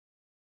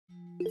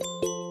To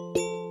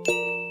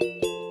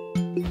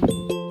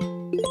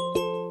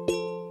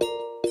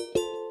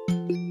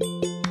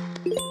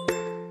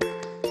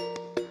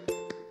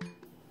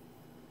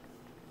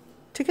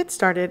get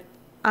started,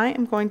 I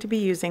am going to be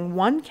using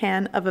 1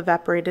 can of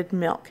evaporated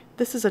milk.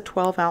 This is a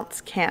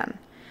 12-ounce can.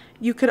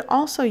 You could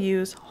also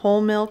use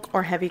whole milk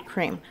or heavy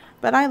cream,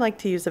 but I like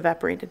to use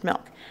evaporated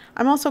milk.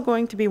 I'm also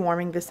going to be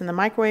warming this in the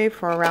microwave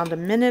for around a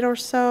minute or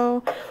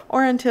so,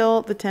 or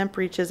until the temp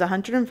reaches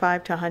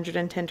 105 to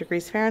 110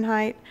 degrees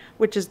Fahrenheit,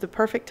 which is the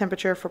perfect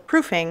temperature for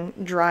proofing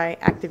dry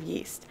active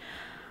yeast.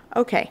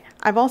 Okay,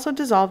 I've also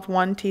dissolved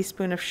 1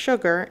 teaspoon of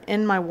sugar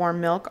in my warm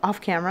milk off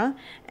camera,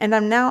 and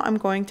I'm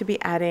going to be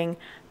adding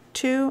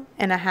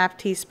 2.5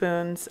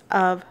 teaspoons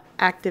of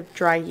active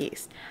dry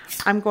yeast.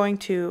 I'm going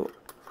to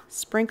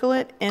sprinkle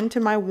it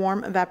into my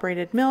warm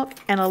evaporated milk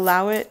and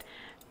allow it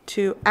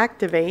to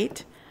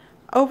activate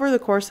over the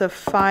course of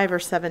 5 or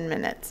 7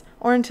 minutes,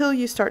 or until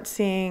you start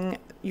seeing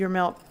your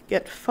milk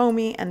get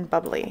foamy and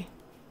bubbly.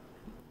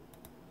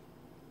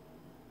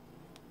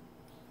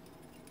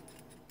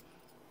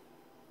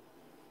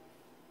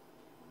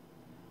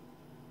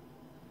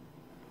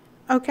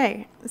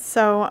 Okay,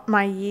 so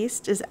my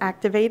yeast is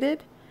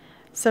activated,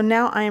 so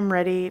now I am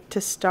ready to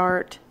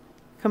start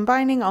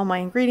combining all my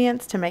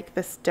ingredients to make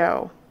this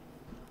dough.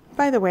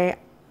 By the way,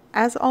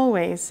 as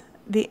always,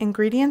 the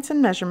ingredients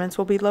and measurements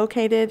will be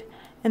located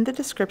in the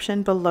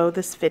description below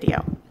this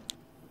video.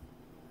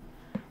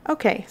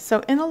 Okay,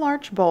 so in a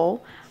large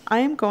bowl, I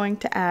am going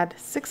to add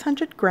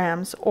 600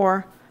 grams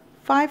or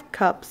 5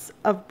 cups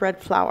of bread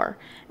flour.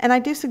 And I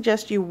do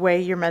suggest you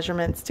weigh your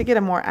measurements to get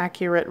a more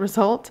accurate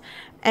result.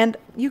 And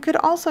you could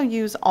also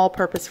use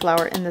all-purpose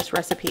flour in this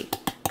recipe.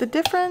 The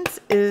difference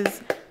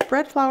is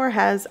bread flour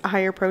has a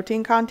higher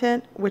protein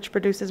content, which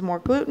produces more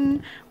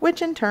gluten,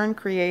 which in turn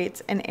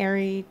creates an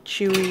airy,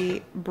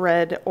 chewy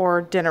bread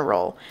or dinner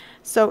roll.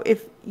 So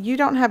if you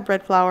don't have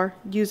bread flour,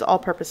 use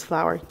all-purpose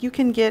flour. You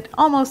can get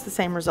almost the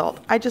same result.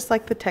 I just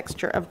like the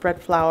texture of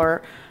bread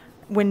flour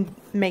when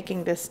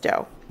making this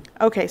dough.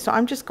 Okay, so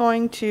I'm just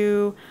going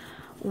to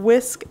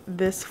whisk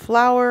this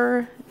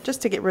flour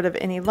just to get rid of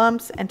any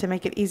lumps and to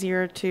make it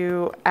easier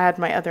to add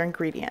my other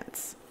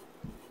ingredients.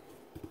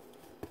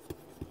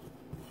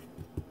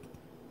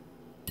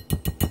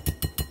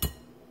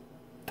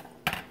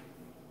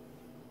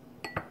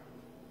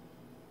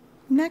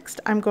 Next,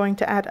 I'm going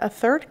to add a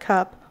 1/3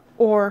 cup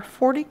or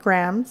 40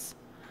 grams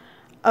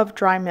of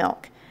dry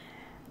milk.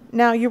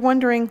 Now you're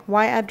wondering,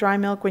 why add dry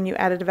milk when you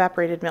added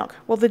evaporated milk?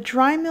 Well, the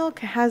dry milk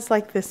has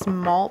like this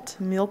malt,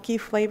 milky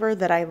flavor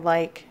that I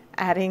like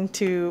adding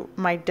to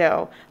my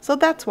dough. So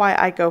that's why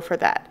I go for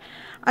that.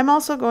 I'm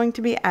also going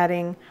to be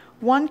adding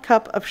 1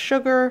 cup of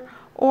sugar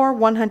or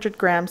 100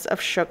 grams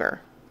of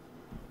sugar.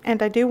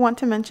 And I do want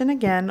to mention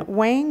again,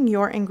 weighing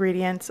your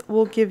ingredients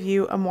will give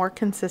you a more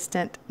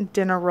consistent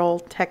dinner roll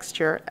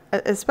texture,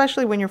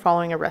 especially when you're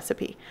following a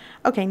recipe.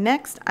 Okay,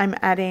 next I'm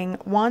adding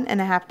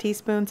 1.5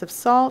 teaspoons of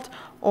salt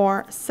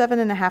or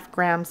 7.5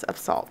 grams of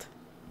salt.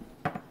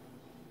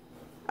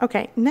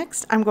 Okay,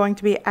 next I'm going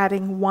to be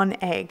adding 1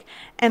 egg.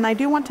 And I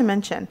do want to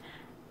mention,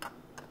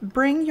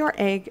 bring your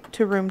egg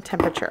to room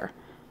temperature.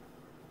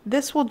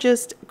 This will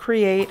just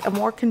create a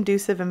more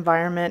conducive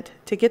environment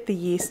to get the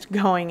yeast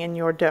going in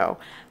your dough.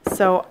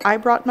 So I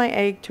brought my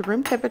egg to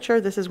room temperature.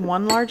 This is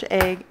 1 large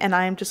egg, and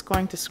I am just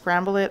going to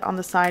scramble it on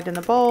the side in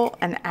the bowl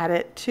and add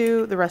it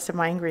to the rest of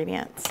my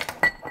ingredients.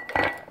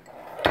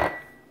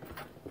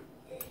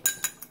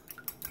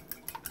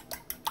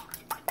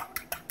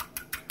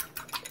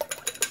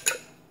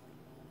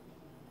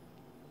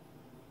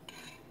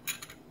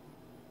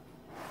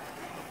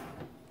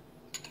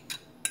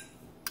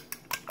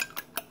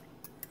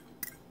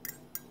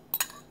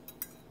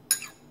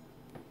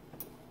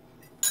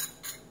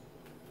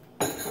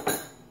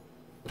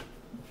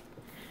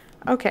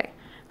 Okay,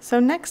 so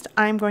next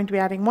I'm going to be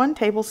adding 1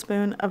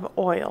 tablespoon of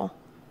oil.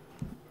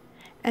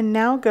 And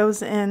now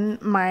goes in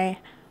my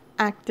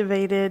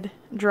activated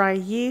dry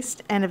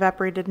yeast and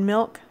evaporated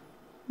milk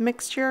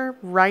mixture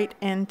right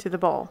into the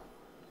bowl.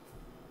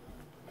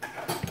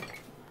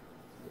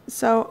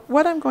 So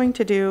what I'm going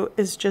to do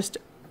is just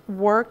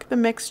work the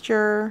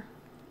mixture,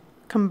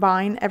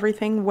 combine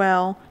everything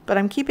well, but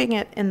I'm keeping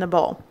it in the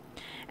bowl.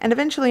 And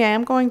eventually I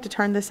am going to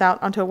turn this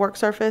out onto a work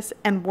surface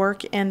and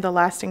work in the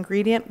last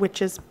ingredient,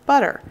 which is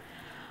butter.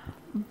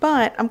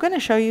 But I'm going to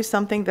show you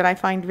something that I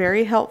find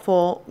very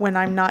helpful when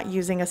I'm not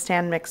using a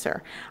stand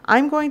mixer.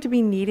 I'm going to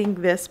be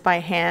kneading this by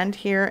hand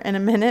here in a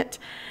minute,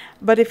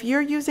 but if you're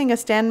using a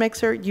stand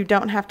mixer, you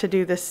don't have to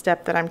do this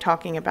step that I'm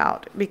talking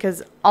about,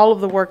 because all of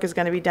the work is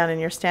going to be done in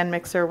your stand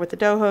mixer with the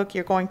dough hook.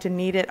 You're going to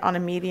knead it on a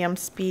medium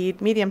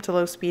to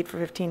low speed for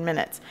 15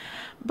 minutes.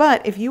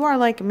 But if you are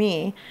like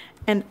me,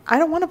 and I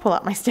don't want to pull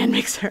out my stand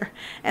mixer,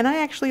 and I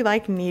actually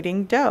like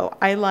kneading dough.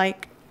 I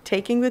like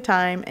taking the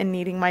time and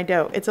kneading my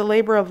dough. It's a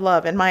labor of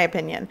love, in my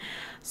opinion.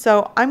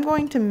 So I'm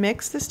going to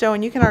mix this dough,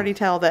 and you can already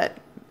tell that,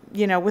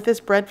 you know, with this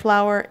bread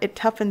flour, it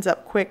toughens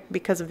up quick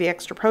because of the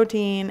extra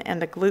protein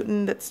and the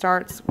gluten that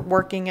starts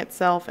working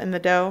itself in the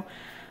dough.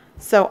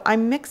 So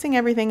I'm mixing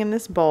everything in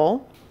this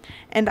bowl,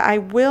 And I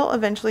will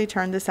eventually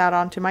turn this out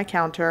onto my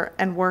counter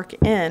and work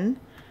in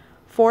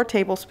 4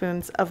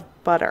 tablespoons of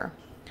butter.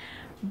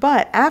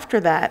 But after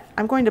that,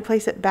 I'm going to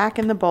place it back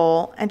in the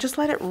bowl and just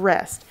let it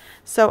rest.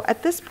 So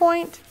at this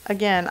point,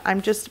 again,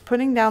 I'm just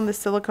putting down the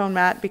silicone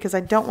mat because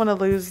I don't want to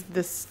lose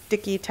this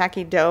sticky,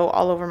 tacky dough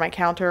all over my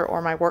counter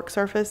or my work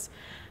surface.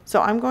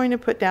 So I'm going to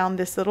put down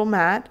this little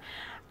mat,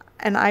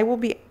 and I will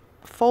be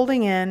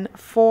folding in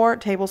 4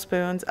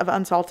 tablespoons of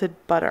unsalted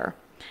butter.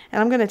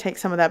 And I'm going to take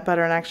some of that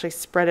butter and actually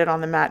spread it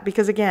on the mat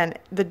because, again,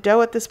 the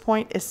dough at this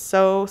point is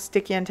so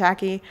sticky and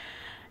tacky.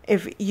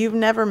 If you've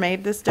never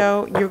made this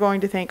dough, you're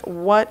going to think,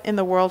 what in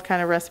the world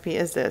kind of recipe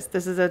is this?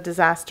 This is a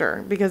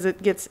disaster because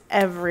it gets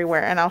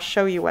everywhere, and I'll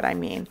show you what I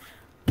mean.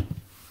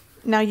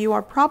 Now, you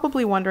are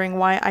probably wondering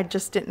why I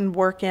just didn't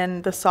work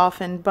in the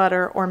softened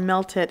butter or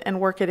melt it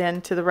and work it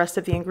into the rest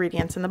of the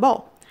ingredients in the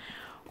bowl.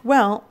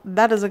 Well,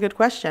 that is a good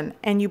question,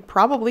 and you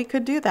probably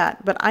could do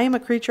that, but I am a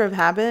creature of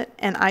habit,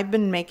 and I've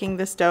been making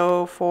this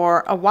dough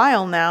for a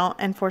while now,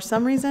 and for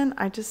some reason,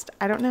 I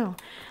don't know.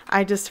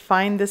 I just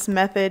find this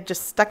method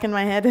just stuck in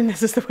my head, and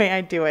this is the way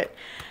I do it.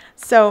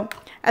 So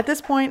at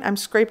this point, I'm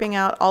scraping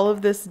out all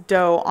of this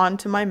dough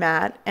onto my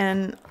mat,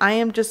 and I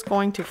am just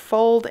going to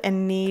fold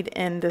and knead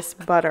in this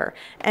butter.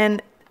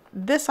 And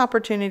this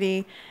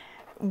opportunity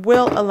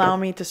will allow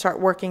me to start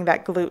working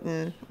that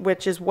gluten,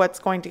 which is what's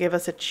going to give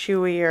us a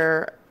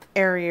chewier,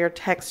 airier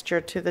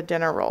texture to the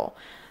dinner roll.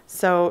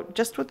 So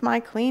just with my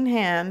clean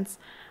hands,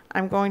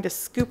 I'm going to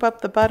scoop up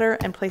the butter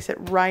and place it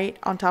right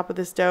on top of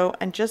this dough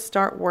and just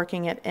start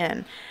working it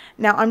in.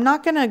 Now, I'm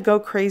not going to go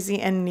crazy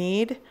and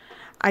knead.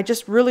 I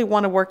just really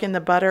want to work in the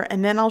butter,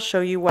 and then I'll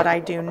show you what I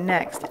do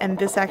next. And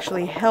this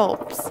actually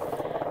helps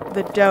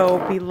the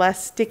dough be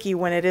less sticky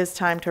when it is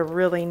time to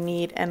really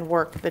knead and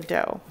work the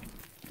dough.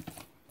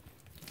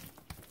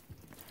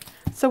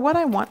 So what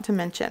I want to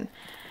mention,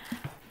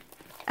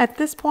 at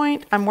this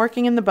point, I'm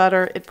working in the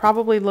butter. It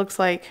probably looks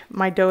like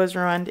my dough is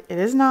ruined. It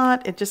is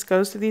not. It just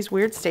goes through these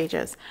weird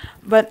stages.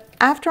 But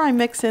after I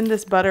mix in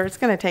this butter, it's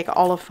going to take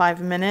all of 5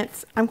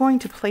 minutes. I'm going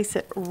to place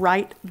it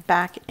right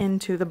back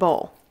into the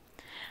bowl.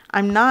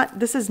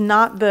 This is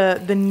not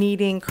the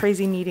kneading,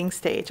 crazy kneading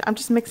stage. I'm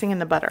just mixing in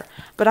the butter.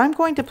 But I'm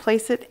going to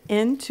place it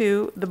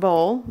into the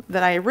bowl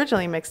that I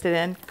originally mixed it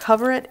in,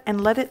 cover it,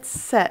 and let it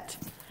set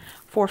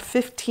for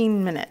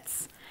 15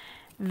 minutes.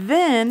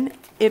 Then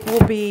it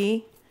will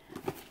be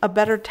a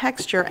better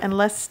texture and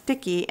less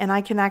sticky, and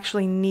I can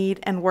actually knead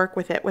and work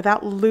with it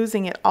without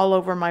losing it all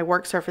over my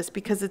work surface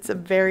because it's a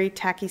very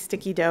tacky,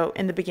 sticky dough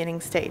in the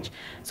beginning stage.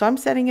 So I'm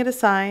setting it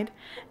aside,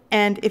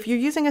 and if you're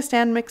using a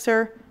stand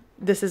mixer,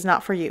 this is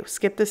not for you.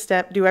 Skip this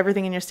step, do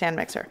everything in your stand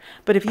mixer.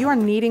 But if you are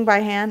kneading by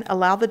hand,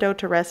 allow the dough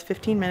to rest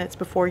 15 minutes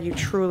before you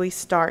truly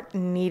start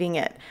kneading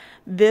it.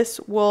 This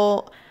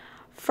will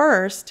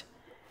first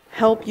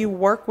help you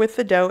work with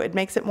the dough. It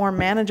makes it more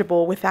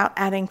manageable without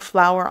adding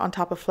flour on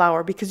top of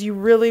flour because you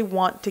really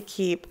want to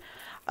keep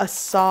a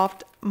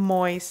soft,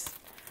 moist,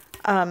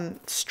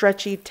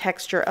 stretchy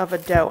texture of a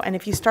dough. And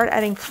if you start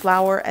adding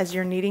flour as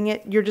you're kneading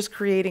it, you're just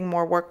creating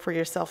more work for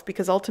yourself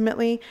because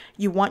ultimately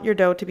you want your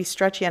dough to be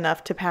stretchy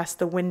enough to pass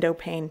the window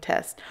pane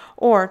test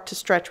or to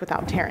stretch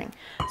without tearing.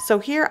 So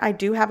here I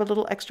do have a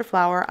little extra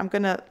flour. I'm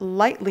going to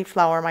lightly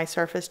flour my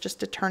surface just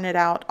to turn it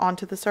out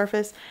onto the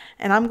surface,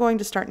 and I'm going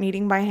to start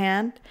kneading by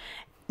hand.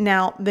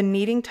 Now the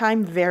kneading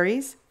time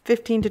varies.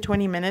 15 to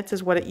 20 minutes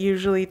is what it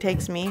usually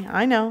takes me.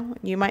 I know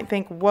you might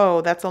think,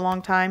 whoa, that's a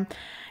long time.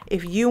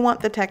 If you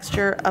want the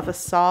texture of a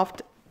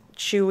soft,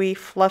 chewy,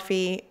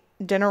 fluffy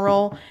dinner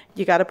roll,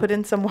 you got to put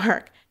in some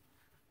work.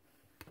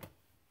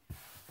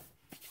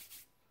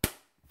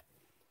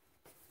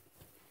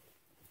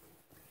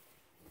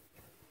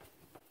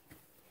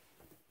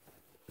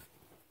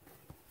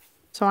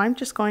 So I'm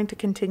just going to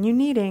continue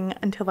kneading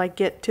until I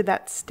get to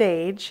that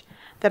stage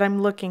that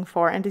I'm looking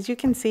for. And as you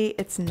can see,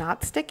 it's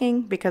not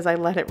sticking because I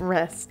let it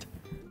rest.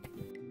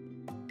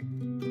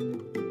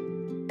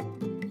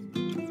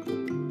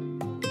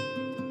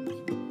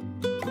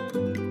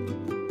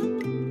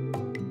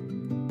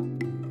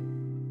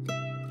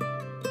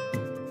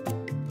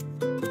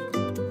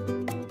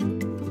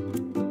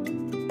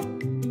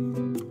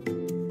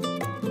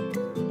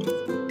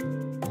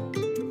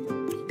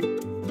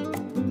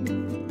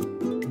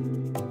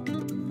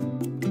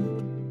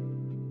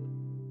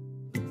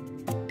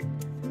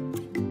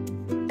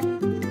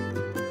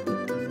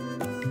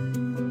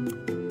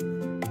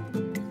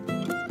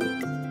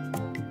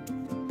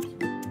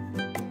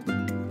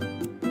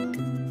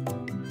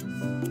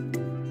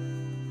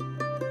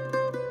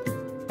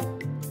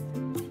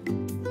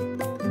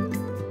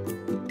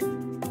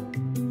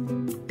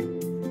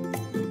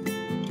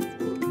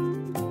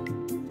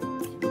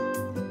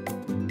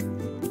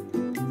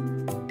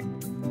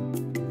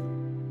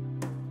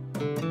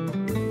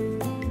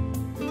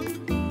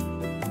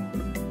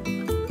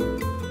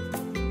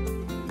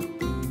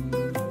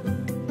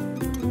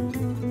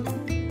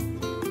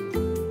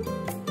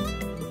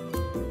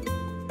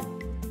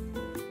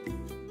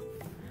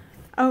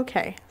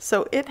 Okay,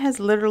 so it has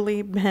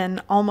literally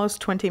been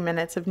almost 20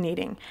 minutes of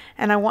kneading,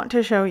 and I want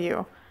to show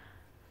you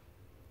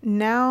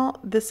Now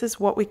this is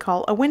what we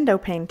call a window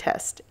pane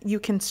test. You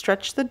can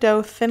stretch the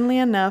dough thinly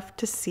enough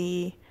to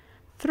see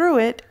through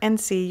it and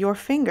see your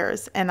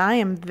fingers, and I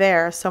am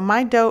there, so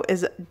my dough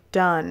is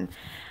done.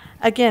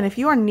 Again, if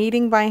you are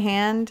kneading by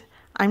hand,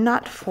 I'm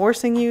not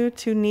forcing you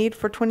to knead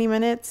for 20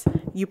 minutes.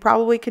 You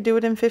probably could do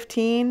it in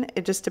 15.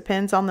 It just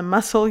depends on the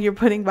muscle you're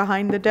putting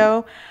behind the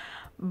dough,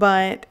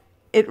 but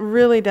it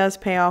really does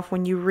pay off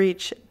when you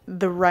reach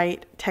the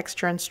right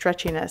texture and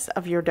stretchiness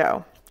of your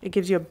dough. It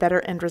gives you a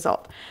better end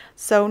result.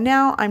 So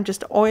now I'm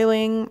just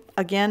oiling,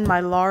 again, my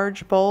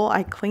large bowl.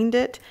 I cleaned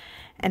it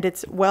and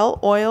it's well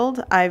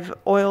oiled. I've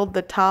oiled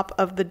the top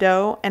of the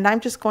dough, and I'm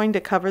just going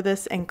to cover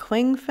this in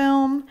cling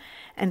film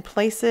and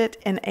place it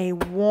in a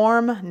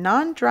warm,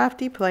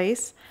 non-drafty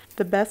place.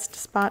 The best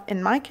spot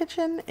in my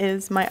kitchen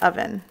is my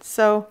oven.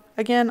 So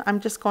again,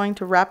 I'm just going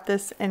to wrap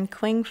this in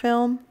cling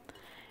film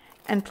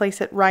and place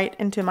it right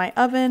into my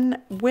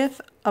oven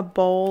with a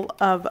bowl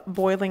of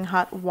boiling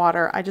hot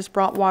water. I just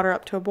brought water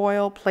up to a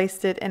boil,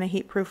 placed it in a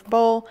heat-proof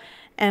bowl,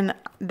 and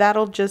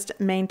that'll just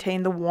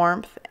maintain the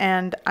warmth.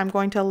 And I'm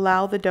going to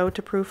allow the dough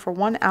to proof for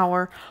 1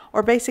 hour,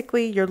 or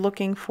basically you're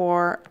looking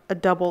for a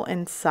double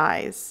in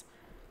size.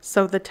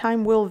 So the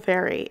time will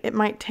vary. It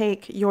might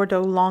take your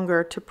dough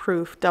longer to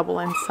proof double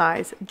in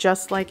size,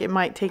 just like it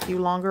might take you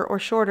longer or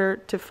shorter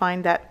to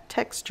find that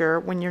texture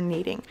when you're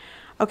kneading.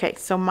 Okay,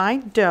 so my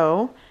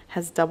dough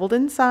has doubled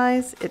in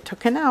size. It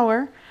took an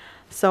hour,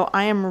 so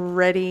I am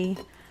ready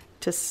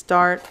to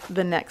start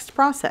the next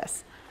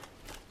process.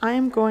 I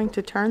am going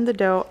to turn the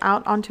dough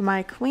out onto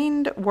my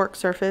cleaned work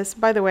surface.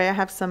 By the way, I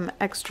have some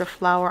extra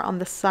flour on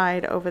the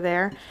side over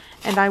there,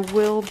 and I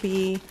will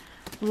be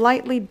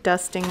lightly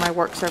dusting my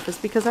work surface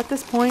because at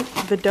this point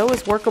the dough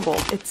is workable.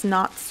 It's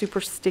not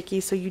super sticky,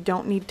 so you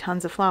don't need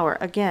tons of flour.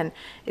 Again,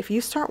 if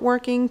you start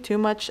working too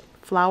much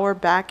flour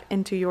back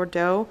into your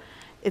dough,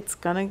 it's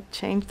gonna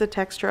change the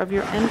texture of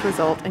your end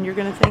result, and you're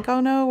gonna think, oh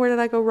no, where did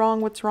I go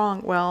wrong? What's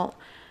wrong? Well,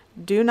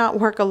 do not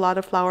work a lot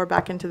of flour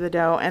back into the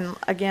dough. And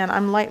again,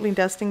 I'm lightly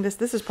dusting this.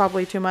 This is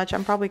probably too much.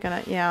 I'm probably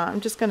gonna, I'm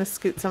just gonna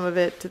scoot some of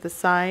it to the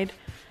side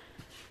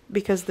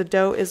because the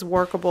dough is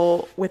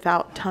workable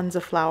without tons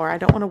of flour. I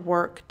don't wanna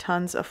work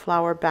tons of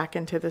flour back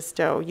into this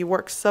dough. You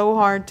work so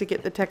hard to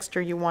get the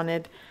texture you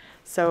wanted,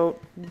 so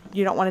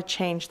you don't wanna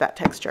change that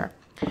texture.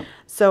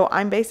 So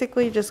I'm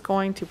basically just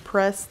going to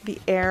press the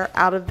air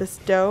out of this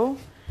dough,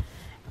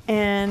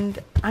 and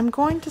I'm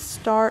going to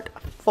start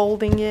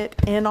folding it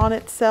in on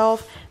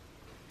itself.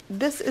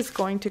 This is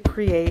going to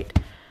create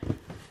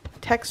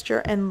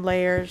texture and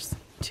layers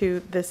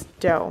to this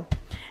dough.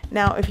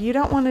 Now, if you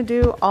don't want to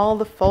do all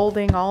the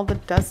folding, all the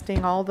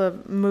dusting, all the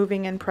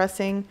moving and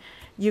pressing,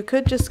 you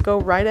could just go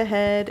right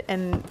ahead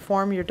and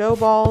form your dough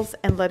balls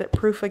and let it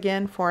proof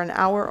again for an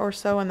hour or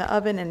so in the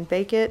oven and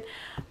bake it.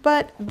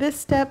 But this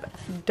step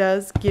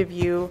does give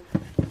you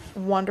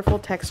wonderful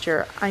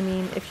texture. I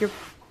mean, if you're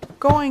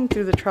going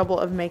through the trouble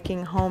of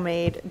making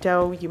homemade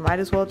dough, you might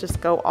as well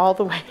just go all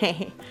the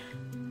way.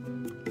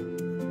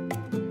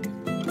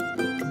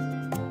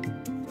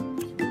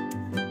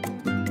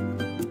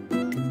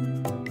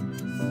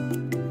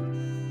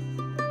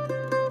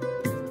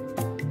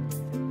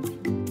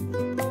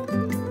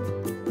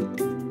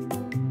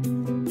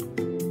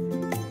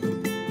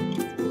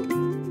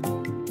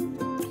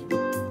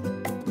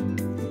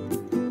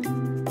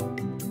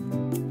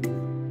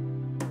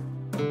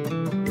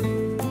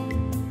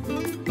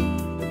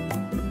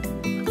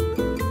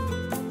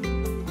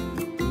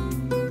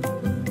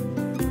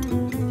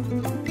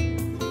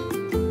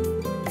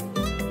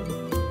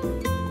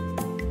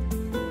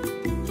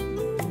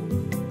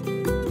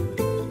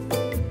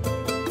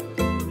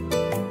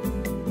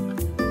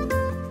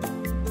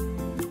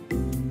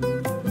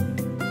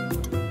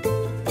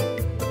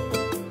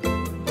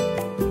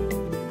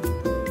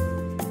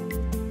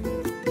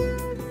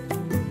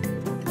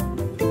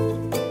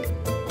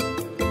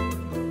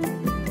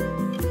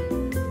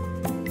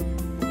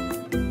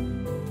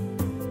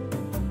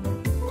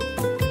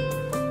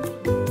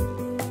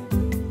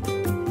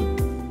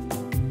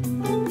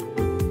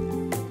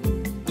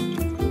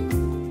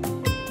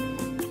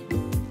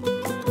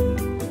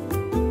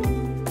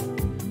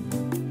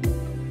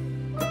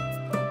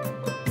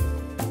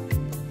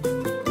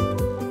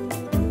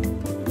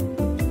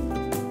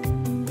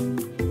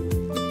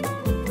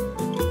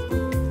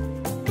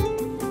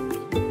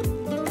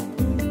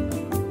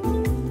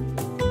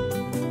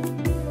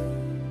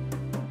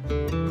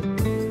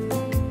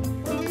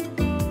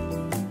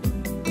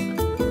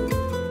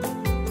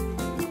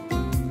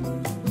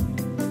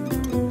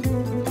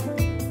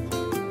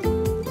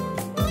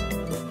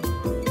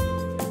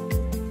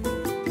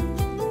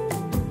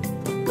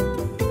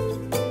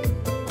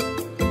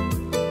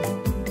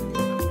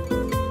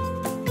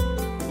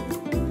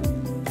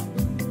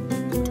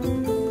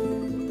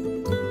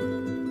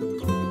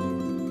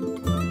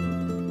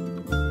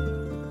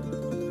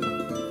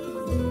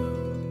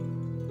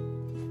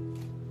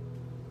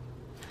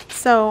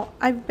 So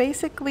I've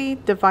basically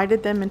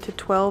divided them into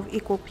 12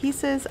 equal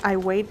pieces. I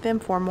weighed them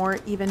for more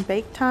even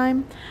bake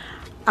time.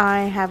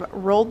 I have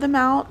rolled them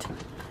out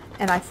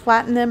and I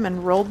flattened them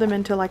and rolled them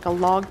into like a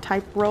log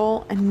type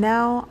roll, and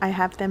now I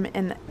have them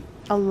in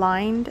a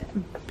lined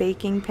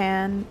baking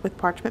pan with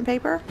parchment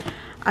paper.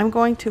 I'm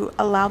going to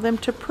allow them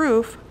to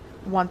proof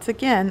once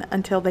again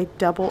until they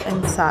double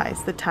in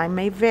size. The time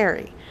may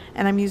vary,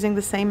 and I'm using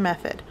the same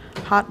method.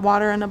 Hot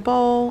water in a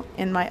bowl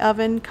in my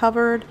oven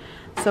covered,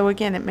 so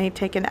again it may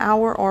take an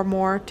hour or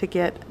more to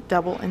get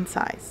double in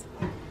size.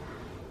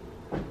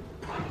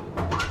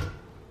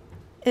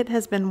 It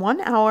has been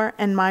 1 hour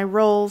and my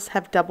rolls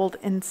have doubled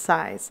in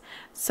size.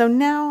 So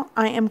now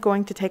I am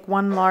going to take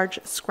one large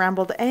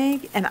scrambled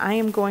egg and I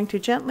am going to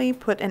gently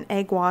put an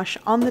egg wash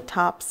on the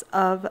tops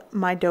of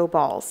my dough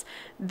balls.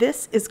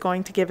 This is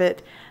going to give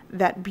it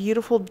that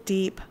beautiful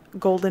deep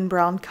golden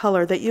brown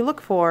color that you look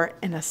for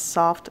in a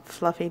soft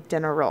fluffy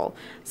dinner roll.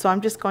 So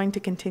I'm just going to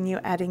continue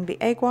adding the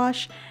egg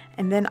wash,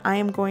 and then I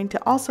am going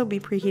to also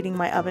be preheating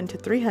my oven to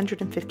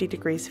 350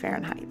 degrees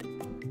Fahrenheit.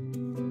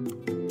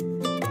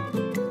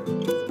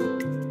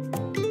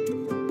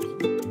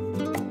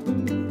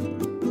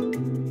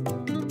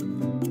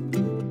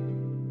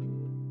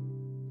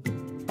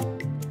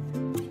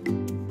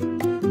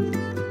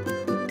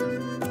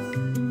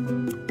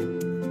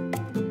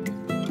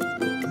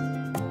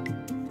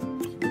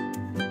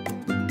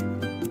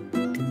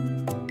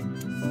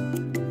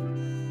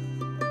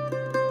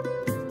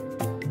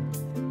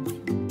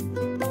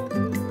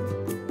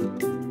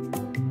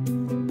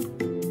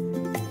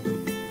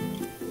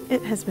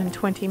 It has been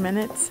 20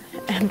 minutes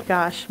and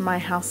gosh, my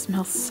house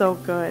smells so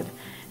good,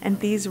 and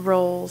these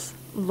rolls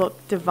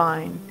look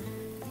divine.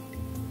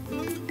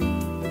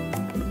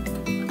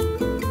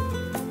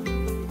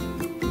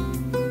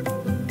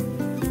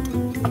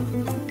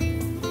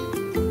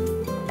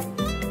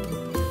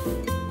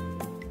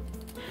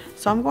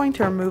 So I'm going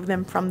to remove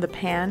them from the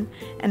pan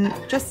and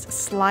just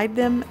slide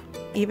them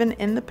even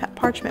in the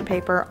parchment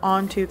paper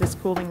onto this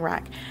cooling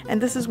rack. And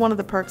this is one of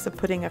the perks of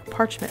putting a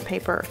parchment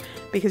paper,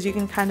 because you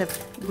can kind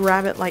of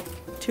grab it like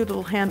two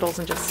little handles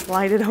and just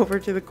slide it over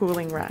to the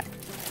cooling rack.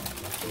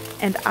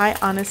 And I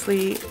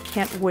honestly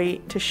can't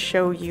wait to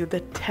show you the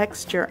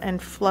texture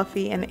and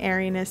fluffy and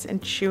airiness and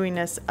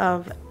chewiness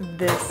of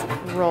this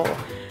roll.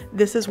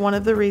 This is one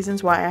of the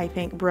reasons why I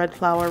think bread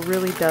flour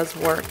really does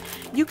work.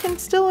 You can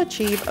still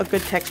achieve a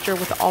good texture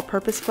with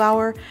all-purpose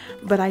flour,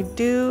 but I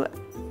do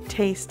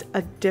taste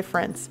a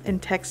difference in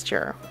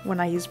texture when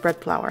I use bread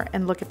flour.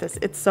 And look at this,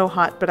 it's so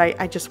hot, but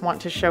I just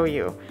want to show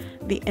you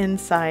the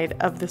inside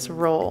of this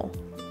roll.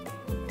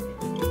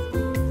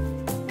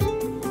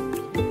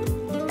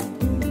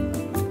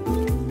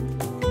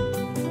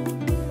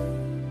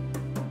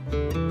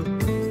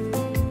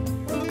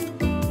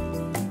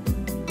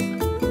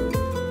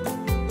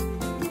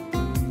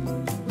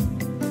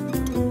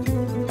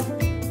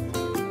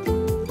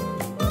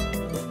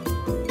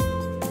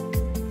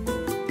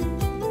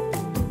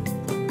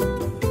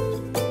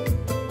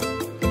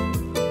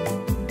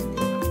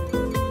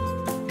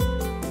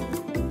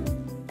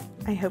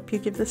 I hope you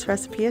give this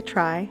recipe a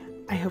try.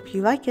 I hope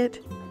you like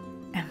it,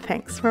 and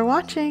thanks for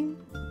watching.